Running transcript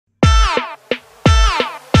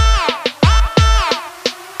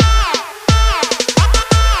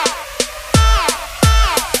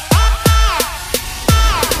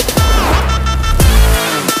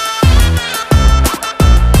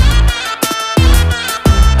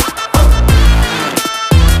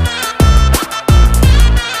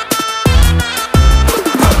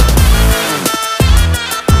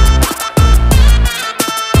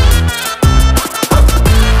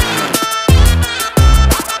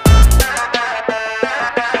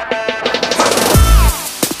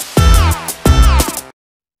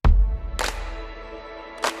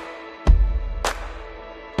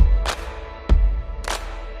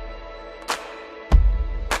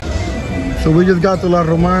So we just got to La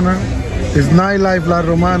Romana. It's nightlife La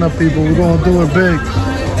Romana, people. We're gonna do it big.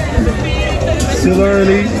 Still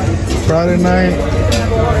early, Friday night.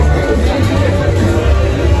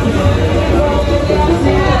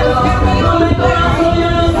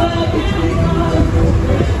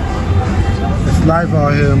 It's life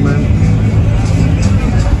out here, man.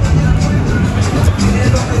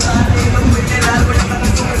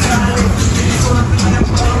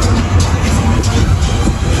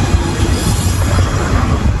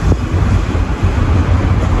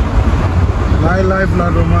 Nightlife La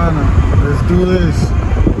Romana. Let's do this.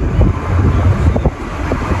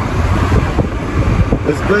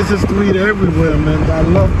 There's places to eat everywhere, man. I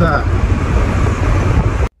love that.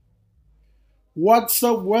 What's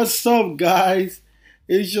up, guys?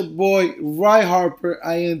 It's your boy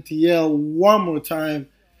rayharperintl one more time,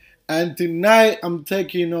 and tonight I'm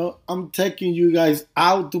taking you guys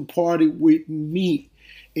out to party with me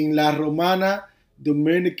in La Romana,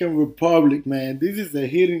 Dominican Republic, man. This is a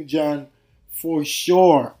hidden gem for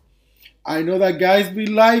sure. I know that guys be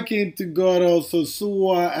liking to go to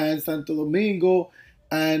Sosua and Santo Domingo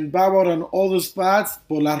and Bávaro and other spots,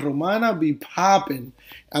 but La Romana be popping.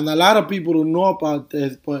 And a lot of people don't know about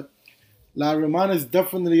this, but La Romana is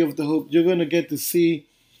definitely off the hook. You're going to get to see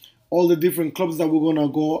all the different clubs that we're going to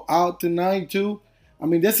go out tonight to. I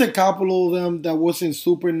mean, there's a couple of them that wasn't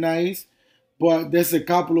super nice, but there's a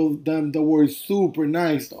couple of them that were super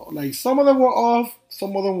nice, though. Like, some of them were off,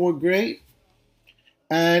 some of them were great.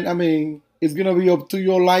 And, I mean, it's going to be up to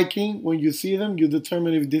your liking. When you see them, you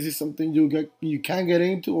determine if this is something you can get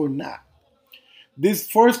into or not. This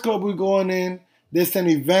first club we're going in, there's an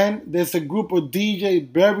event. There's a group of DJs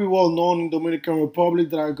very well known in Dominican Republic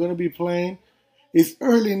that are going to be playing. It's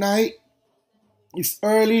early night. It's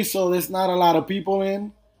early, so there's not a lot of people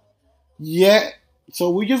in yet. So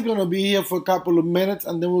we're just going to be here for a couple of minutes,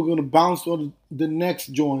 and then we're going to bounce on the next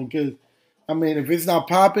joint. Because, I mean, if it's not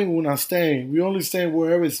popping, we're not staying. We're only staying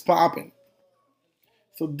wherever it's popping.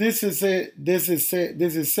 So this is it. This is it.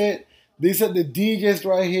 This is it. These are the DJs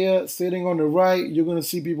right here sitting on the right. You're going to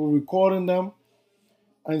see people recording them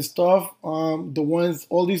and stuff.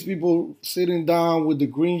 All these people sitting down with the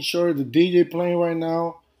green shirt, the DJ playing right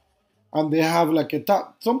now. And they have like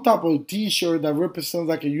some type of t-shirt that represents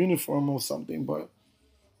like a uniform or something. But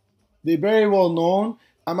they're very well known.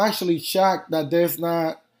 I'm actually shocked that there's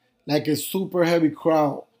not like a super heavy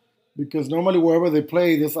crowd, because normally wherever they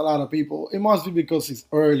play, there's a lot of people. It must be because it's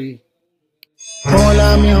early.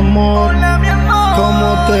 Hola mi amor,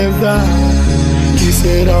 ¿cómo te va?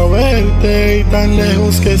 Quisiera verte y tan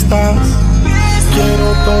lejos que estás.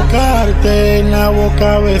 Quiero tocarte en la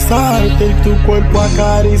boca, besarte y tu cuerpo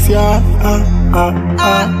acariciar.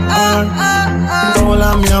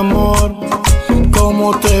 Hola mi amor,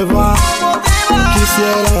 ¿cómo te va?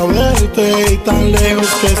 Quisiera verte y tan lejos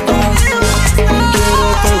que estás.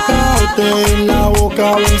 Quiero tocarte en la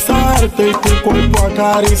boca, besarte y tu cuerpo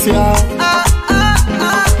acariciar.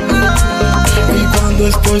 Y cuando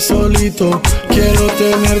estoy solito, quiero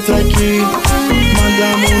tenerte aquí.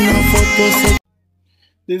 Mándame una foto.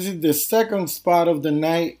 This is the second spot of the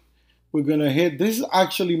night we're going to hit. This is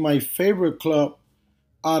actually my favorite club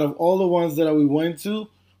out of all the ones that we went to.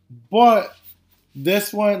 But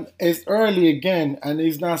this one is early again, and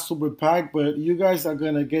it's not super packed, but you guys are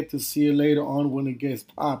going to get to see it later on when it gets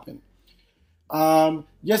popping.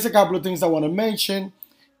 Just a couple of things I want to mention.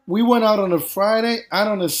 We went out on a Friday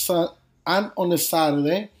and on a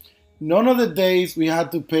Saturday. None of the days we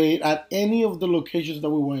had to pay at any of the locations that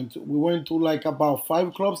we went to. We went to like about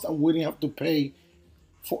 5 clubs, and we didn't have to pay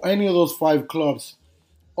for any of those 5 clubs.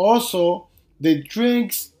 Also, the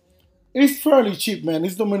drinks is fairly cheap, man.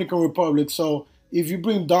 It's Dominican Republic, so if you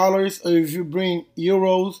bring dollars or if you bring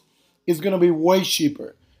euros, it's going to be way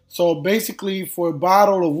cheaper. So basically, for a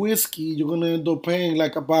bottle of whiskey, you're going to end up paying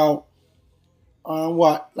like about,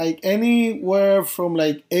 like anywhere from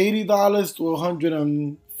like $80 to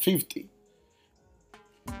 $150.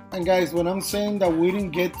 And guys, when I'm saying that we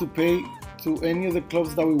didn't get to pay to any of the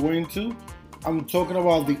clubs that we went to, I'm talking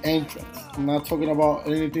about the entrance. I'm not talking about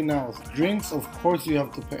anything else. Drinks, of course, you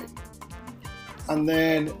have to pay. And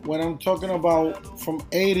then when I'm talking about from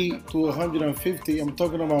 80 to 150, I'm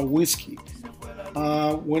talking about whiskey.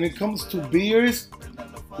 When it comes to beers,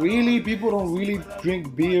 really, people don't really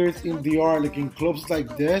drink beers in DR, like in clubs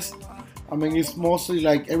like this. I mean, it's mostly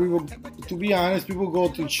like everyone, to be honest, people go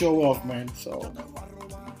to show off, man. So,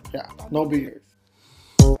 yeah, no beers.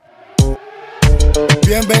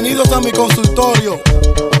 Bienvenidos a mi consultorio.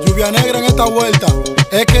 Lluvia negra en esta vuelta,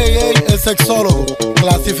 a.k.a. el sexólogo.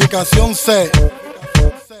 Clasificación C.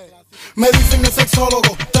 Me dicen el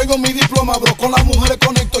sexólogo, tengo mi diploma, bro. Con las mujeres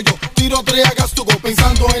conecto yo, tiro 3 a gas to go.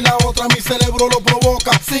 Pensando en la otra, mi cerebro lo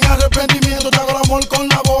provoca. Sin arrepentimiento, te hago el amor con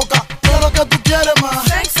la boca. Quiero que tú quieres más.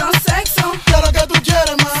 Sexo, sexo. Quiero que tú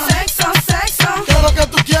quieres más. Sexo, sexo. Quiero que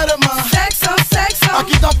tú quieres más. Sexo, sexo.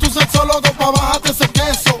 Aquí está tu sexólogo pa' bajarte ese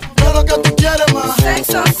queso. Quiero que tú quieres más.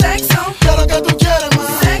 Sexo, sexo. Quiero que tú quieres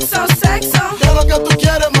más. Sexo, sexo. Quiero que tú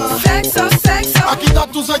quieres más. Sexo, sexo. Aquí está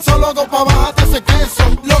tu sexólogo pa' bajarte ese queso.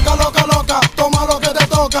 Loca, loca, loca, toma lo que te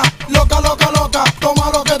toca. Loca, loca, loca,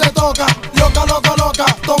 toma lo que te toca. Loca, loca, loca,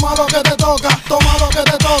 toma lo que te toca. Toma lo que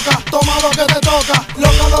te toca, toma lo que te toca.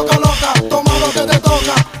 Loca, loca, loca, toma lo que te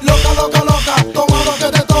toca. Loca, loca, loca, toma lo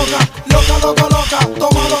que te toca. Loca, loca, loca,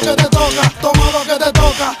 toma lo que te toca. Toma lo que te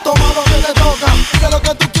toca, toma lo que te toca. ¿Qué es lo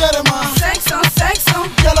que tú quieres más? Sexo, sexo.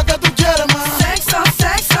 ¿Qué es lo que tú quieres más? Sexo,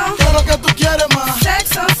 sexo. ¿Qué es lo que tú quieres más?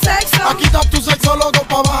 Sexo, sexo. Aquí está tu sexólogo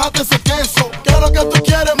pa' bajarte ese queso. ¿Qué es lo que tú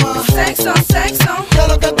quieres más? Sexo, sexo. ¿Qué es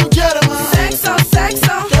lo que tú quieres más? Sexo,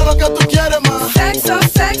 sexo. ¿Qué es lo que tú quieres más? Sexo,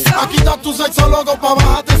 sexo. Aquí está tu sexólogo pa'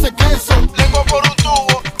 bajarte ese queso. Lengua por un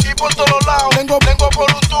tubo y por todos lados. Lengua por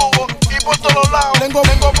un tubo y por todos lados. Lengua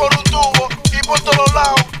por un tubo y por todos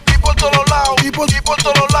lados. Y por todos lados. Y por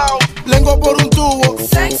todos lados. Lengua por un tubo.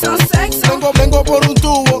 Sexo, sexo. Lengua por un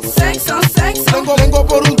tubo. Sexo, sexo. Lengua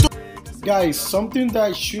por un tubo. Guys, something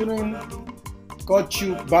that shouldn't got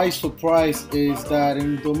you by surprise is that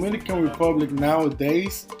in Dominican Republic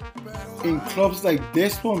nowadays, in clubs like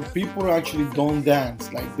this one, people actually don't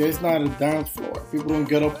dance. Like, there's not a dance floor. People don't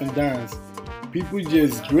get up and dance. People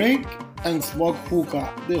just drink and smoke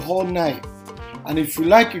hookah the whole night. And if you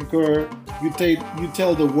like a girl, you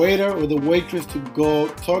tell the waiter or the waitress to go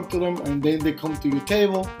talk to them, and then they come to your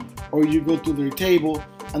table, or you go to their table,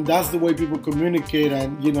 and that's the way people communicate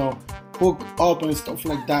and, you know, hook up and stuff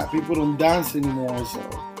like that. People don't dance anymore, so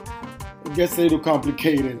it gets a little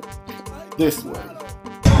complicated this way.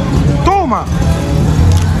 Toma.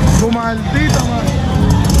 Tu maldita madre.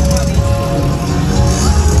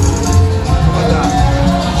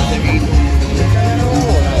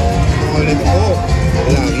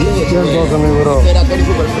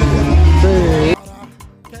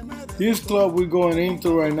 This club we're going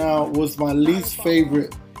into right now was my least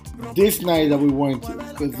favorite this night that we went to,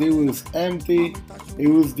 because it was empty. It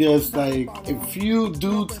was just like a few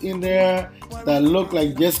dudes in there that looked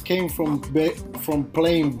like just came from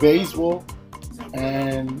playing baseball,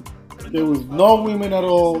 and there was no women at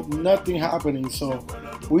all, nothing happening. So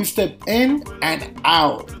we stepped in and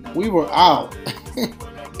out. We were out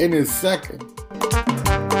in a second.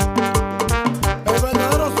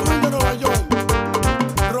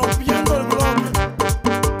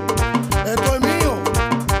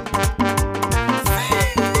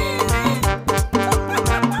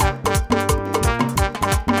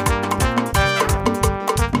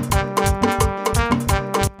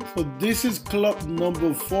 So this is club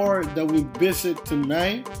number 4 that we visit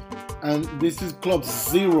tonight, and this is club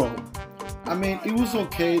 0. I mean, it was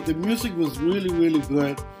okay. The music was really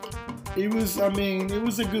good. It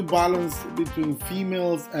was a good balance between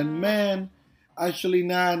females and men. Actually,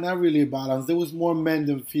 not really a balance. There was more men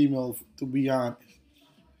than females, to be honest.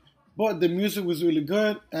 But the music was really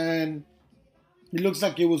good, and it looks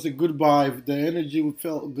like it was a good vibe. The energy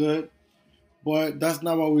felt good. But that's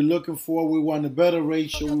not what we're looking for. We want a better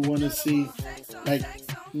ratio. We want to see like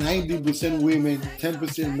 90% women,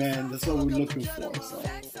 10% men. That's what we're looking for. So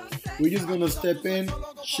we're just going to step in,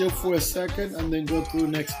 chill for a second, and then go to the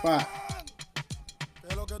next spot.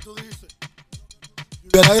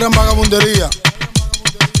 De la gran vagabundería,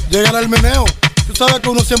 llegar al meneo. Tú sabes que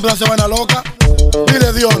uno siempre hace vaina loca.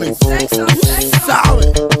 Dile, Dionis,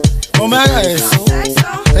 ¿sabes? No me hagas eso.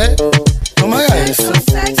 No me hagas eso.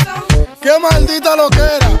 ¡Qué maldita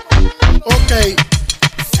loquera! Ok,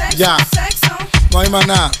 ya, no hay más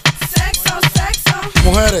nada.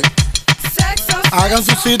 Mujeres, hagan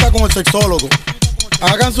su cita con el sexólogo.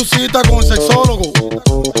 Hagan su cita con el sexólogo.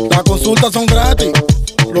 Las consultas son gratis.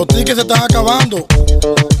 Los tickets se están acabando.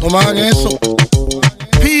 No me hagan eso.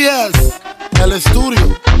 P.S. El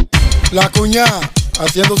estudio. La cuñada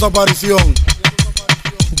haciendo su aparición.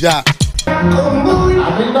 Ya.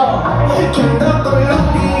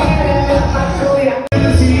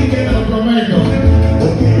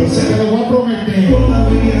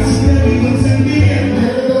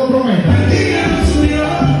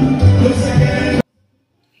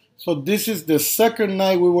 So this is the second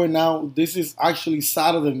night we went out. This is actually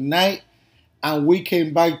Saturday night, and we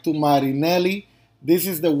came back to Marina. This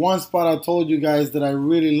is the one spot I told you guys that I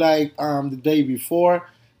really liked the day before.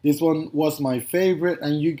 This one was my favorite,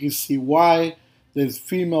 and you can see why. There's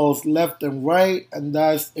females left and right, and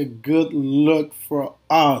that's a good look for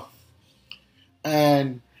us.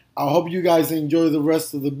 and I hope you guys enjoy the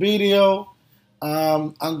rest of the video.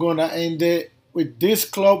 I'm gonna end it with this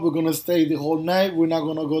club. We're gonna stay the whole night. We're not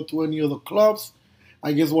gonna go to any other clubs.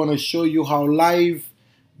 I just want to show you how live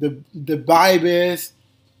the vibe is.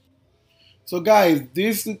 So guys,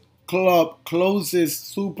 this club closes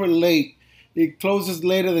super late. It closes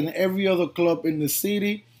later than every other club in the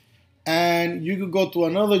city, and you could go to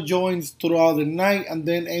another joints throughout the night and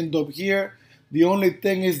then end up here. The only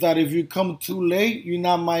thing is that if you come too late, you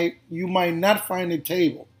might not find a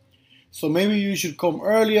table. So maybe you should come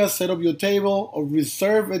earlier, set up your table, or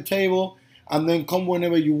reserve a table, and then come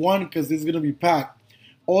whenever you want, because it's gonna be packed.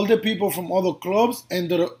 All the people from other clubs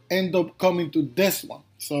end up coming to this one.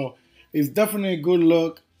 So it's definitely a good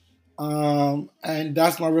look, and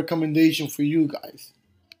that's my recommendation for you guys.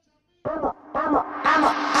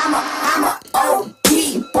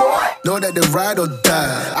 Know that they ride or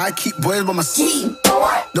die. I keep boys by my side.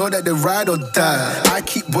 Know that they ride or die. I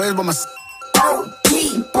keep boys by my side.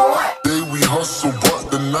 Day we hustle, but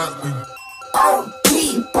the night we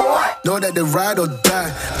know that they ride or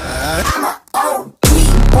die.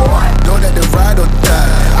 Know that they ride or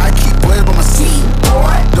die. I keep boys by my side.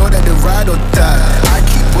 Know that they ride or die. I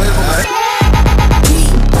keep boys by my side.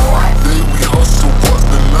 Day we hustle, but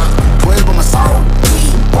the night we boys by my side.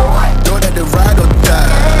 Know that they ride or die.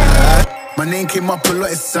 My name came up a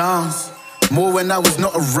lot of sounds, more when I was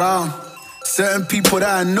not around. Certain people that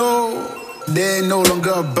I know, they ain't no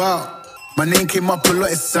longer about. My name came up a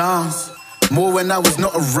lot of sounds, more when I was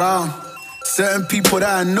not around. Certain people that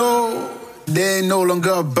I know, they ain't no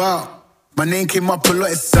longer about. My name came up a lot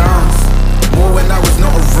of sounds, more when I was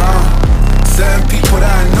not around. Certain people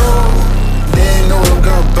that I know, they ain't no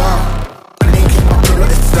longer about. My name came up a lot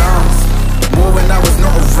of sounds, more when I was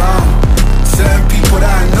not around. Certain people that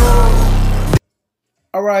I know.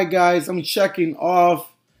 Alright guys, I'm checking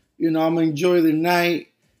off. I'm enjoying the night,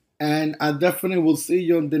 and I definitely will see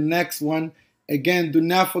you on the next one. Again, do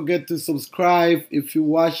not forget to subscribe if you're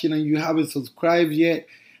watching and you haven't subscribed yet.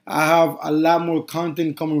 I have a lot more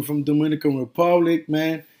content coming from Dominican Republic,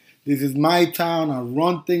 man. This is my town. I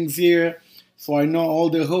run things here, so I know all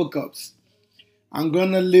the hookups. I'm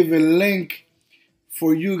gonna leave a link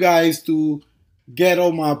for you guys to get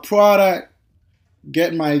all my product,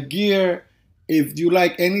 get my gear. If you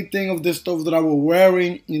like anything of the stuff that I was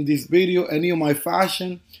wearing in this video, any of my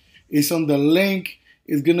fashion, it's on the link.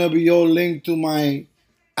 It's gonna be all linked to my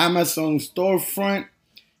Amazon storefront.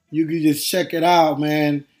 You can just check it out,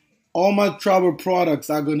 man. All my travel products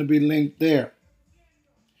are gonna be linked there.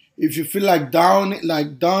 If you feel like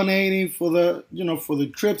donating for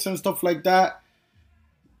the trips and stuff like that,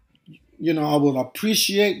 I will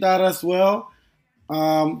appreciate that as well.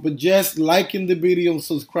 But just liking the video and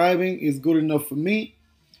subscribing is good enough for me.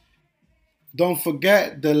 Don't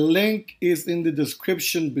forget, the link is in the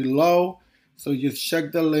description below. So just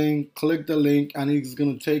check the link, click the link, and it's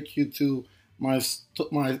going to take you to my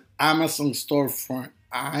Amazon storefront.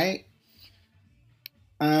 Alright?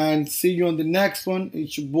 And see you on the next one.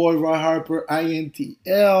 It's your boy, rayharperintl.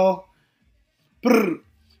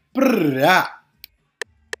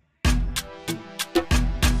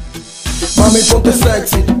 Mami, ponte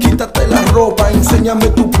sexy, quítate la ropa, enséñame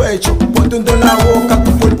tu pecho, ponte un dedo en la boca,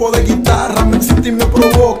 tu cuerpo de guitarra me excita y me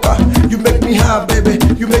provoca. You make me hot, baby,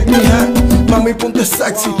 you make me hot. Mami, ponte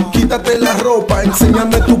sexy, quítate la ropa,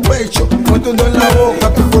 enséñame tu pecho, ponte un dedo en la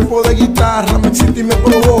boca, tu cuerpo de guitarra me excita y me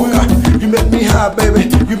provoca. You make me hot, baby,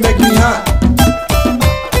 you make me hot.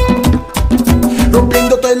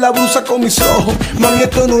 Rompiéndote la blusa con mis ojos. Mami,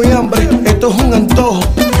 esto no es hambre, esto es un antojo.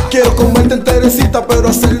 Quiero comerte enterecita, pero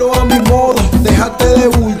hacerlo a mi modo. Déjate de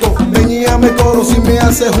bulto, ven y hazme coro. Si me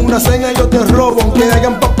haces una seña yo te robo. Aunque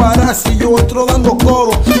hayan paparazzi, yo entro dando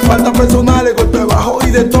codo. Faltas personales, golpe bajo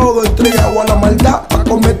y de todo. Entregado a la maldad para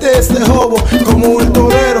cometer ese jobo. Como el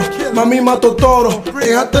torero, mami mato toro.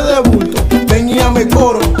 Déjate de bulto, ven y hazme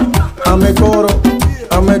coro. Hazme coro,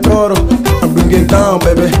 hazme coro. Bring it down,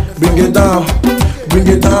 baby, bring it down. Bring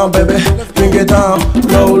it down, baby, bring it down.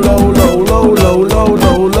 Low, low, low, low, low, low,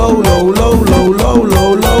 low, low, low, low, low, low,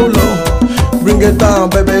 low, low, low. Bring it down,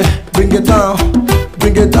 baby, bring it down.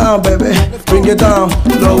 Bring it down, baby, bring it down.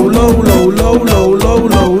 Low, low, low, low, low, low,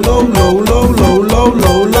 low, low, low, low, low,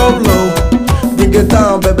 low, low, low. Bring it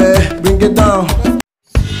down, baby.